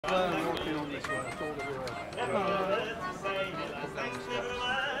Walking on this one, I thought they were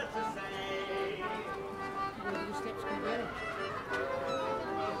the steps come down.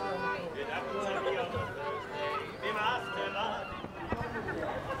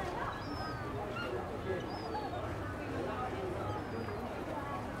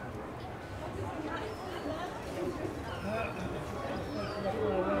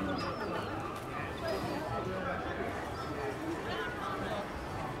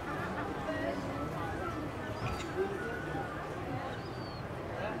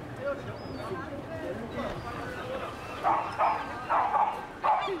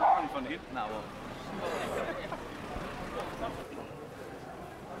 Van hinten aber.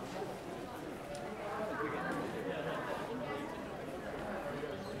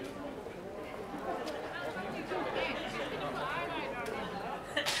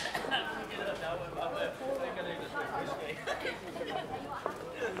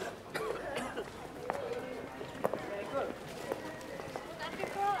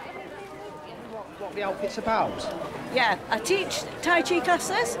 What the outfit's about? Yeah, I teach Tai Chi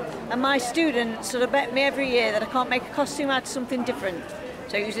classes and my students sort of bet me every year that I can't make a costume out of something different.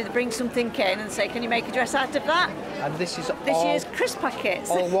 So usually they bring something in and say, can you make a dress out of that? And this is This year's crisp packets.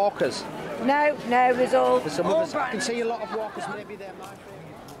 all walkers? No, there's all, There's some all others. I can brands. see a lot of walkers, maybe they're my favourite.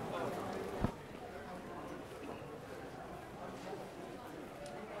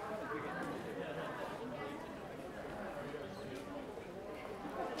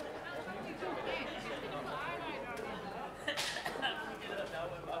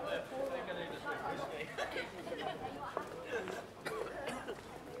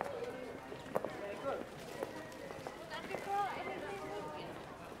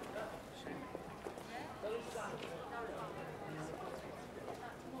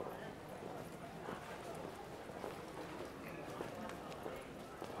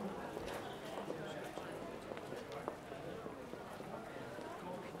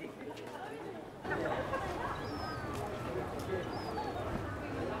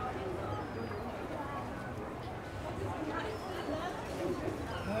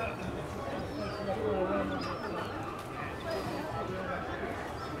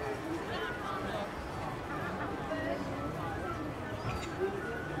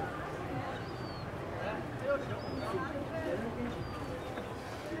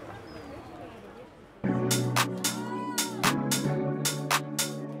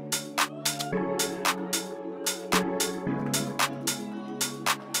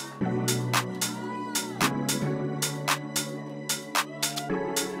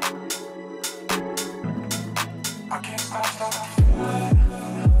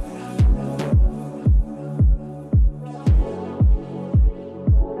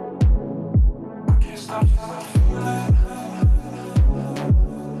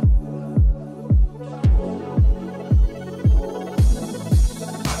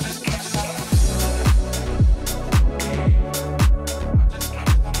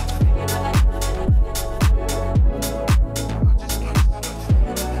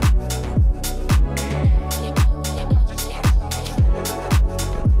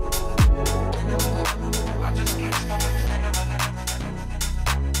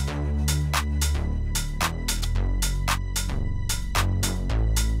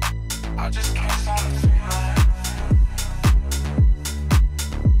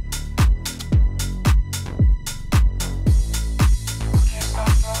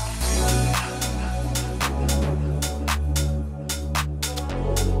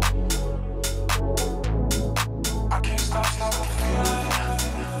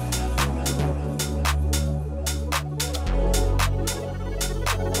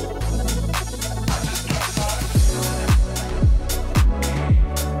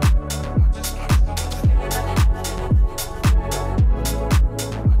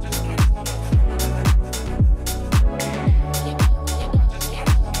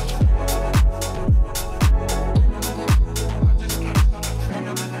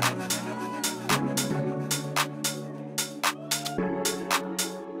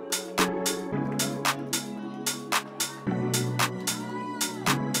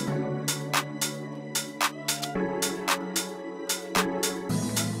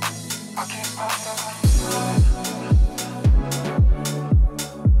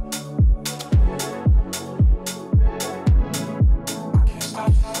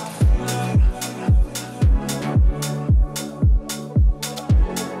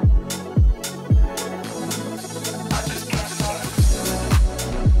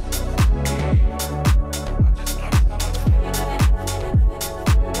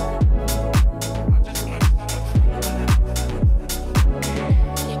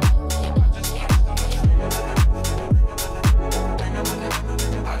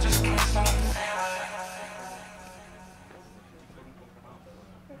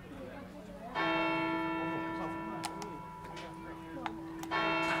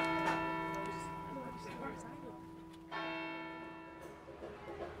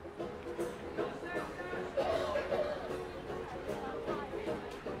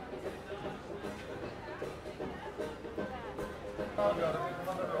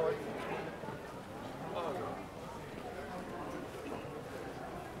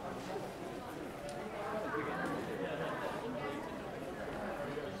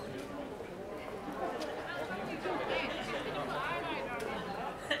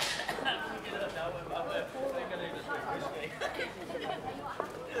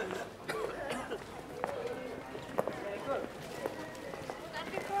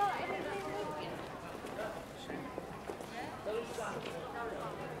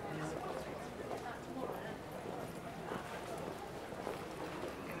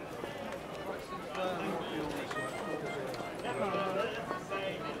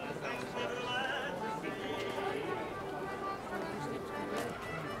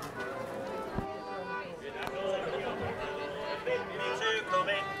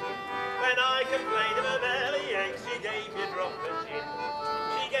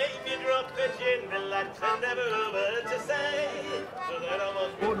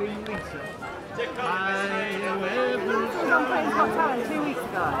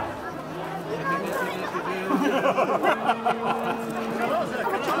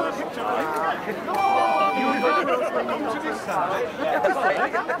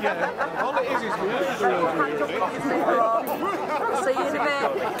 See you in a bit.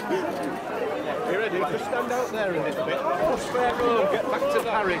 You ready? Just stand out there a little bit. Push there, go. Get back to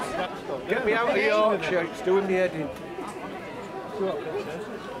the Harris. Get me out of Yorkshire. It's doing me head in.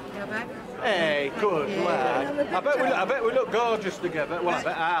 Hey, good lad. I bet we look gorgeous together. Well, I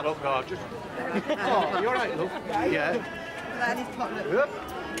bet I look gorgeous. Oh, you all right, love? Yeah. Yep.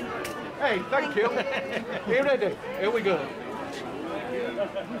 Hey, thank you. Are you ready? Here we go.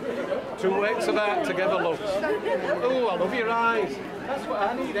 2 weeks of that together, love. Oh, I love your eyes. That's what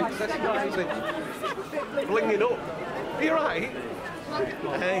I need, exercising. Blinging up. Are you right?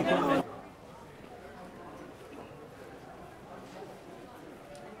 Hey.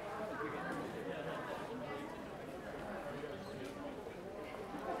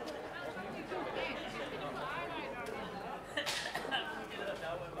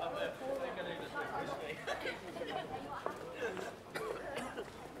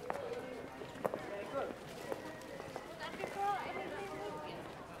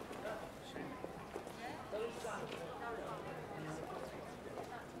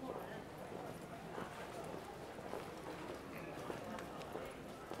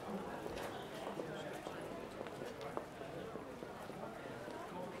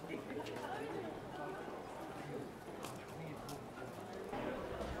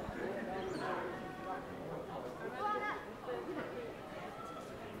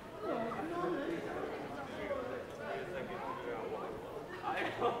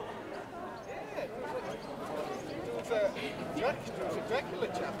 There was a Dracula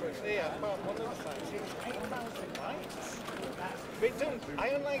chapter here. Well, one of the sites. It was 8,000 lights. But it don't, I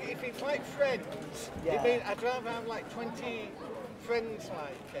don't like if it's like Friends. Yeah. I'd rather have like 20 friends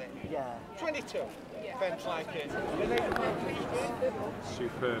like it. Yeah. 22 friends like it.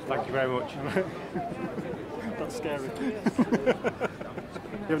 Superb. Thank you very much. That's scary.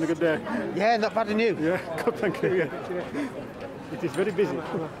 You having a good day? Yeah, not bad, and you? Yeah, good, thank you. Yeah. It is very busy.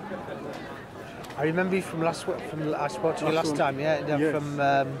 I remember you from I spoke to you last time, yeah, yes. From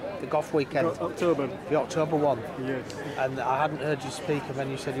the Goth Weekend. October. The October one. Yes. And I hadn't heard you speak, and then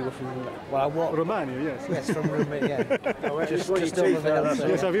you said you were from, well, what? Romania, yes. Yes, from Romania, yeah. just over there.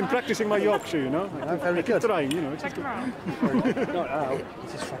 Yes, I've been practicing my Yorkshire, you know. Very good. Trying, you know. It's just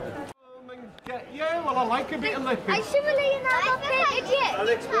Yeah, well, I like a bit of lipping. I should really have a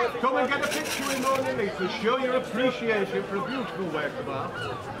picture. Come and get a picture with Mona Lisa to show your appreciation for a beautiful work of art.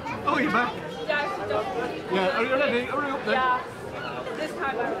 Oh, you're back? Yeah, are you ready? Hurry up then. Yeah. This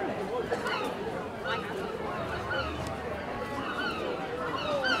time I'm ready.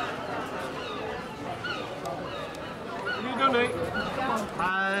 Have you done it?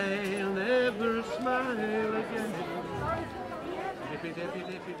 I'll never smile again. Dippy, dippy,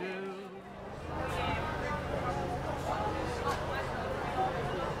 dippy, do.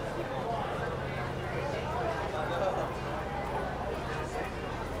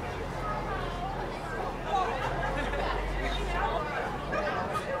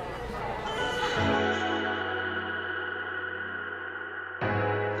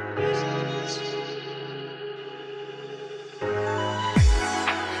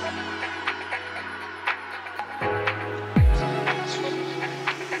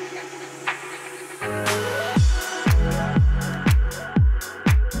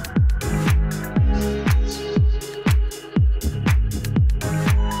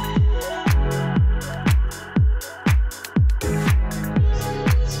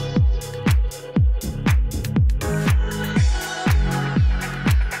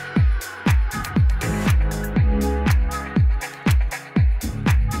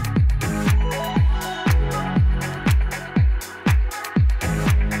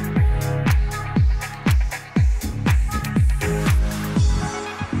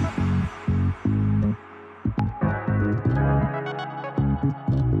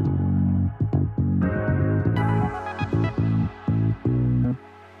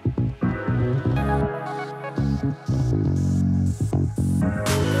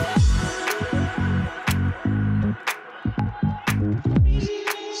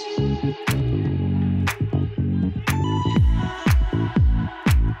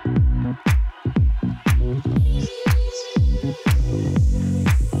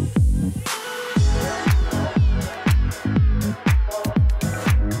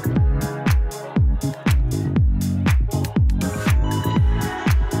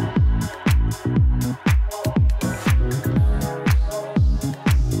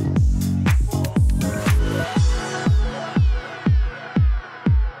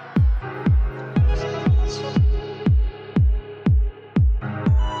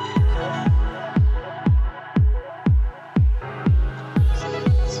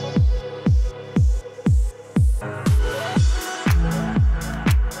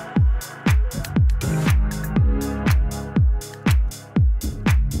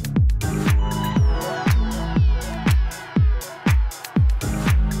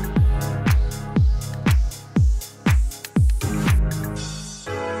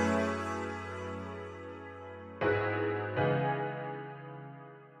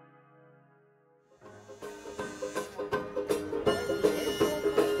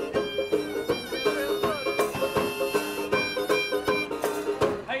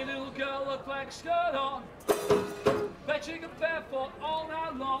 Sugar Bear.